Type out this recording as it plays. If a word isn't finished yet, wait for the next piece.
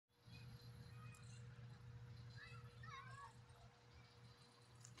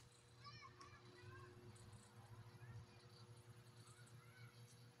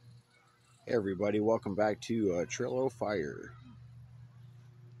Hey everybody, welcome back to Trillo Fire.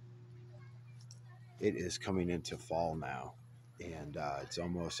 It is coming into fall now, and it's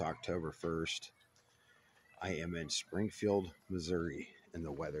almost October 1st. I am in Springfield, Missouri, and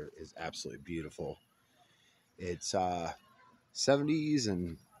the weather is absolutely beautiful. It's 70s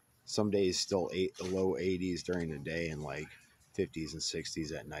and some days still low 80s during the day and like 50s and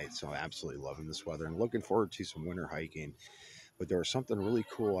 60s at night. So I'm absolutely loving this weather and looking forward to some winter hiking. But there was something really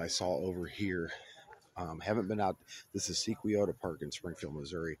cool I saw over here. Haven't been out. This is Sequiota Park in Springfield,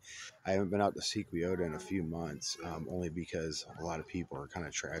 Missouri. I haven't been out to Sequiota in a few months, only because a lot of people are kind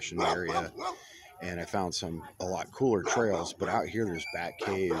of trashing the area. And I found a lot cooler trails. But out here, there's bat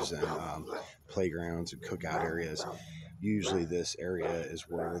caves and playgrounds and cookout areas. Usually, this area is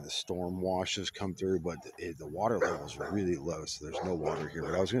where the storm washes come through, but the water level is really low, so there's no water here.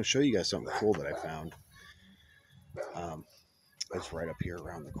 But I was going to show you guys something cool that I found. Um, it's right up here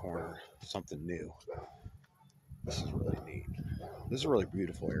around the corner. Something new. This is really neat. This is a really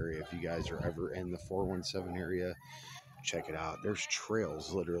beautiful area. If you guys are ever in the 417 area, check it out. There's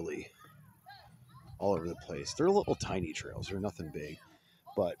trails literally all over the place. They're little tiny trails. They're nothing big.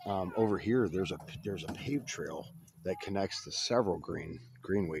 But over here, there's a paved trail that connects to several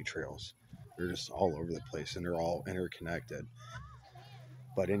greenway trails. They're just all over the place, and they're all interconnected.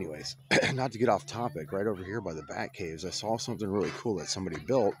 But anyways, not to get off topic, right over here by the Bat Caves, I saw something really cool that somebody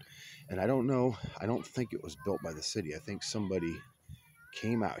built, and I don't know. I don't think it was built by the city. I think somebody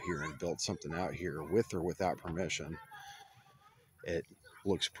came out here and built something out here with or without permission. It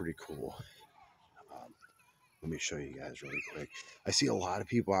looks pretty cool. Um, Let me show you guys really quick. I see a lot of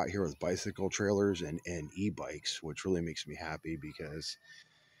people out here with bicycle trailers and e-bikes, which really makes me happy because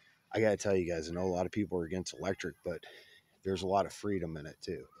I got to tell you guys, I know a lot of people are against electric, but there's a lot of freedom in it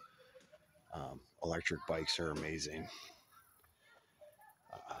too. Electric bikes are amazing.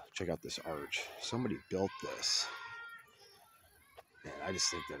 Check out this arch. Somebody built this, and I just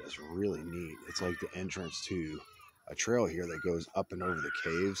think that is really neat. It's like the entrance to a trail here that goes up and over the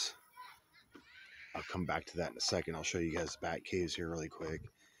caves. I'll come back to that in a second. I'll show you guys bat caves here really quick.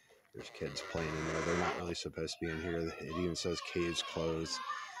 There's kids playing in there. They're not really supposed to be in here. It even says caves closed.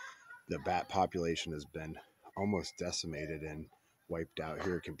 The bat population has been almost decimated and wiped out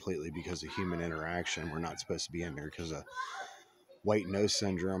here completely because of human interaction. We're not supposed to be in there because of white nose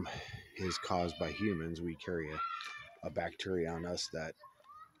syndrome is caused by humans. We carry a bacteria on us that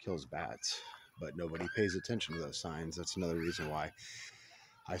kills bats, but nobody pays attention to those signs. That's another reason why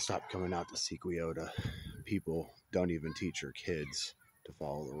I stopped coming out to Sequiota. People don't even teach their kids to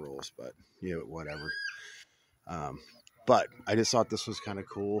follow the rules, but whatever. Um, but I just thought this was kind of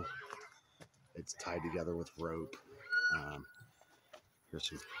cool. It's tied together with rope. Um,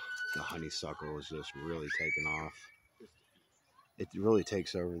 the honeysuckle is just really taking off. It really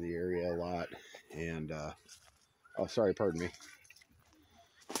takes over the area a lot. And oh, sorry, pardon me.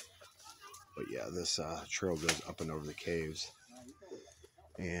 But yeah, this trail goes up and over the caves.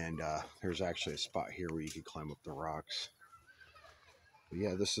 And there's actually a spot here where you can climb up the rocks. But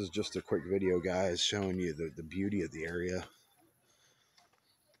yeah, this is just a quick video, guys, showing you the beauty of the area.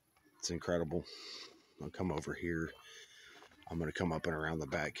 It's incredible. I'll come over here. I'm going to come up and around the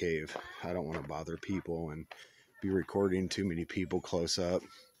Bat Cave. I don't want to bother people and be recording too many people close up.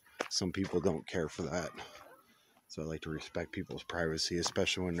 Some people don't care for that. So I like to respect people's privacy,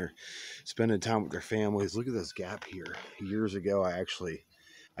 especially when they're spending time with their families. Look at this gap here. Years ago,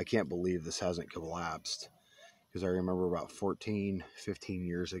 I can't believe this hasn't collapsed. Because I remember about 14, 15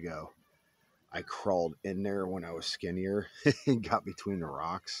 years ago, I crawled in there when I was skinnier and got between the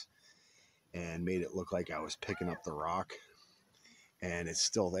rocks and made it look like I was picking up the rock. And it's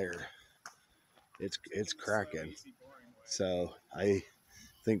still there. It's cracking. So I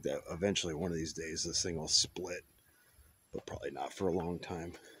think that eventually one of these days this thing will split, but probably not for a long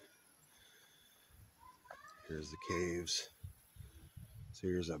time. Here's the caves. So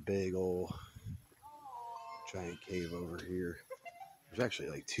here's a big old giant cave over here. There's actually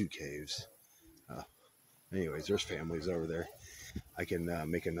like two caves. Anyways, there's families over there. I can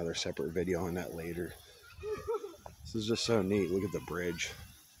make another separate video on that later. This is just so neat. Look at the bridge.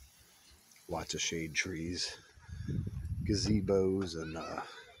 Lots of shade trees, gazebos, and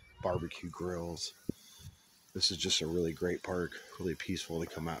barbecue grills. This is just a really great park. Really peaceful to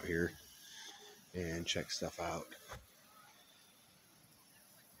come out here and check stuff out.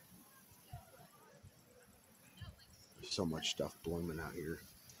 There's so much stuff blooming out here.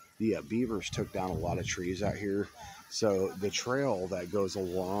 The beavers took down a lot of trees out here, so the trail that goes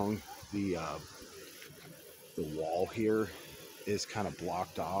along the wall here is kind of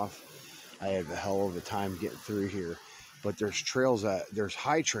blocked off. I had a hell of a time getting through here. But there's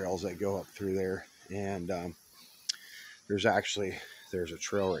high trails that go up through there, and there's a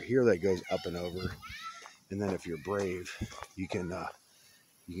trail right here that goes up and over, and then if you're brave, you can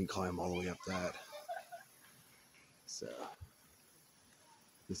climb all the way up that. So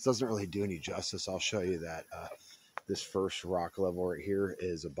this doesn't really do any justice. I'll show you that this first rock level right here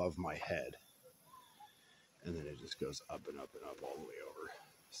is above my head, and then it just goes up and up and up all the way over.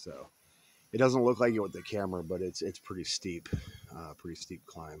 So it doesn't look like it with the camera, but it's pretty steep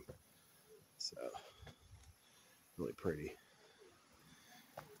climb. So really pretty.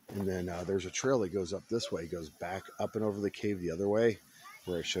 And then there's a trail that goes up this way, goes back up and over the cave the other way,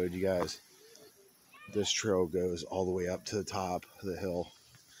 where I showed you guys. This trail goes all the way up to the top of the hill.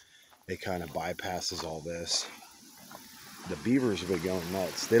 It kind of bypasses all this. The beavers have been going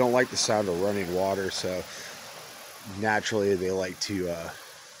nuts. They don't like the sound of running water, so naturally they like to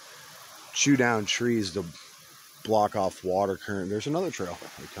chew down trees to block off water current. There's another trail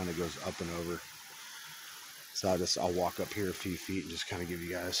that kind of goes up and over. So I'll walk up here a few feet and just kind of give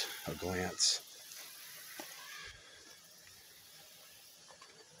you guys a glance.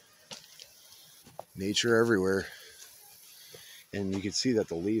 Nature everywhere. And you can see that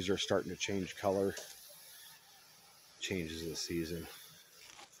the leaves are starting to change color. Changes the season.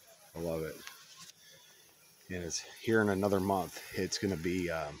 I love it. And it's here in another month. It's going to be,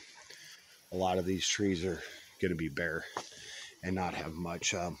 a lot of these trees are going to be bare and not have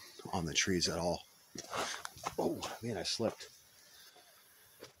much on the trees at all. Oh, man, I slipped.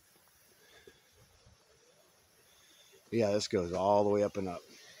 Yeah, this goes all the way up and up.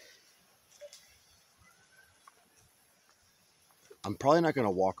 I'm probably not going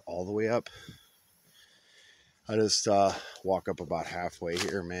to walk all the way up. I just walk up about halfway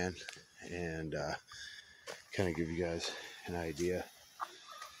here, man, and kind of give you guys an idea.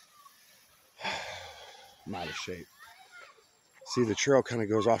 I'm out of shape. See, the trail kind of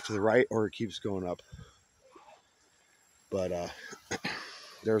goes off to the right, or it keeps going up. But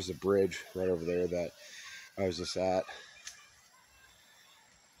there's the bridge right over there that I was just at.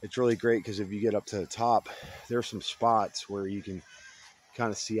 It's really great because if you get up to the top, there's some spots where you can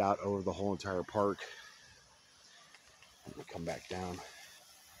kind of see out over the whole entire park. Let me come back down.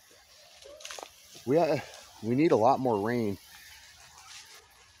 We need a lot more rain.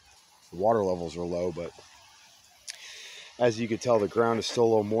 The water levels are low, but as you can tell, the ground is still a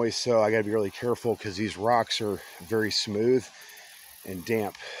little moist, so I got to be really careful because these rocks are very smooth and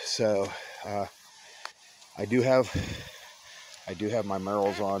damp. So I do have my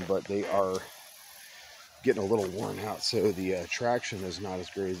Merrells on, but they are getting a little worn out, so the traction is not as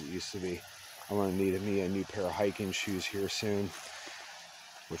great as it used to be. I'm going to need me a new pair of hiking shoes here soon,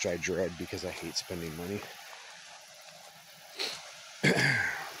 which I dread because I hate spending money.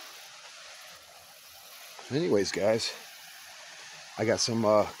 Anyways, guys, I got some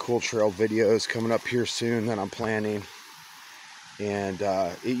cool trail videos coming up here soon that I'm planning. And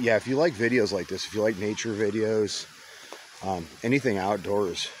yeah, if you like videos like this, if you like nature videos, anything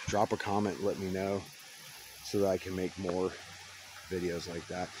outdoors, drop a comment, let me know so that I can make more videos like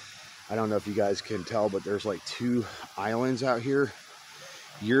that. I don't know if you guys can tell, but there's like 2 islands out here.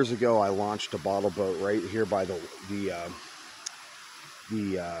 Years ago, I launched a bottle boat right here by that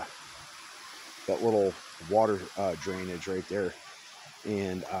little water drainage right there,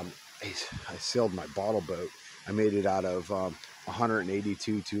 and I sailed my bottle boat. I made it out of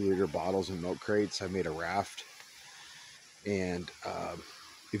 182 2-liter bottles and milk crates. I made a raft, and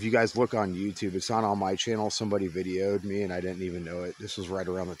if you guys look on YouTube, it's not on my channel. Somebody videoed me, and I didn't even know it. This was right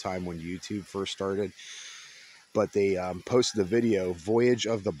around the time when YouTube first started. But they posted the video, Voyage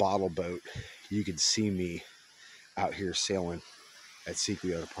of the Bottle Boat. You can see me out here sailing at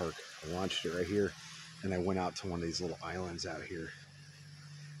Sequoia Park. I launched it right here, and I went out to one of these little islands out here.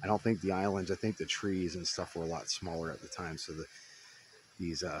 I don't think the islands, I think the trees and stuff were a lot smaller at the time, so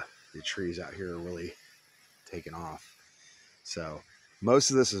the trees out here are really taking off. So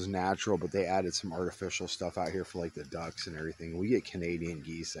most of this is natural, but they added some artificial stuff out here for like the ducks and everything. We get Canadian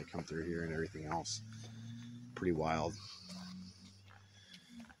geese that come through here and everything else. Pretty wild.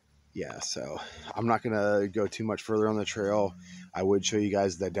 Yeah, so I'm not going to go too much further on the trail. I would show you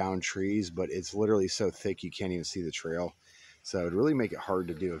guys the down trees, but it's literally so thick you can't even see the trail. So it'd really make it hard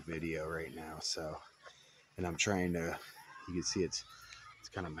to do a video right now. So, and I'm trying to, you can see it's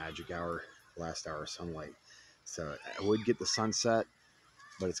kind of magic hour, last hour of sunlight. So I would get the sunset,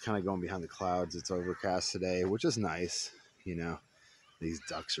 but it's kind of going behind the clouds. It's overcast today, which is nice. You know, these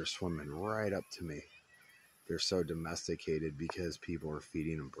ducks are swimming right up to me. They're so domesticated because people are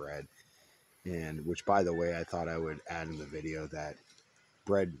feeding them bread. And which, by the way, I thought I would add in the video that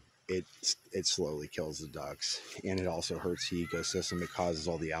bread it slowly kills the ducks, and it also hurts the ecosystem. It causes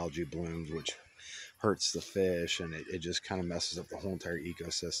all the algae blooms, which hurts the fish, and it just kind of messes up the whole entire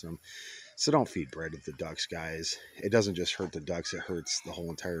ecosystem. So don't feed bread with the ducks, guys. It doesn't just hurt the ducks, it hurts the whole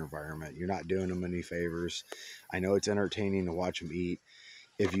entire environment. You're not doing them any favors. I know it's entertaining to watch them eat.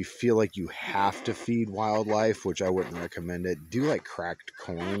 If you feel like you have to feed wildlife, which I wouldn't recommend it, do like cracked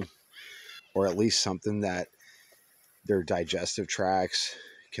corn, or at least something that their digestive tracts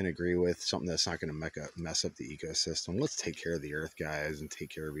can agree with, something that's not going to mess up the ecosystem. Let's take care of the earth, guys, and take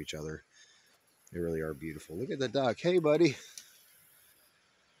care of each other. They really are beautiful. Look at the duck. Hey, buddy.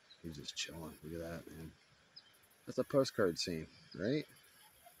 He's just chilling. Look at that, man. That's a postcard scene, right?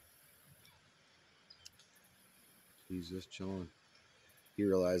 He's just chilling. He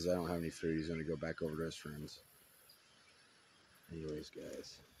realized I don't have any food. He's going to go back over to his friends. Anyways,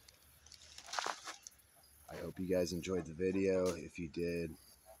 guys, I hope you guys enjoyed the video. If you did,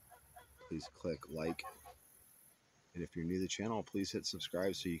 please click like. And if you're new to the channel, please hit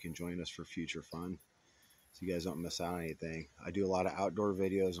subscribe so you can join us for future fun, so you guys don't miss out on anything. I do a lot of outdoor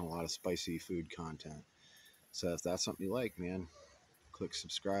videos and a lot of spicy food content. So if that's something you like, man, click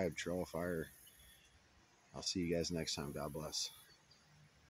subscribe, Trail of Fire. I'll see you guys next time. God bless.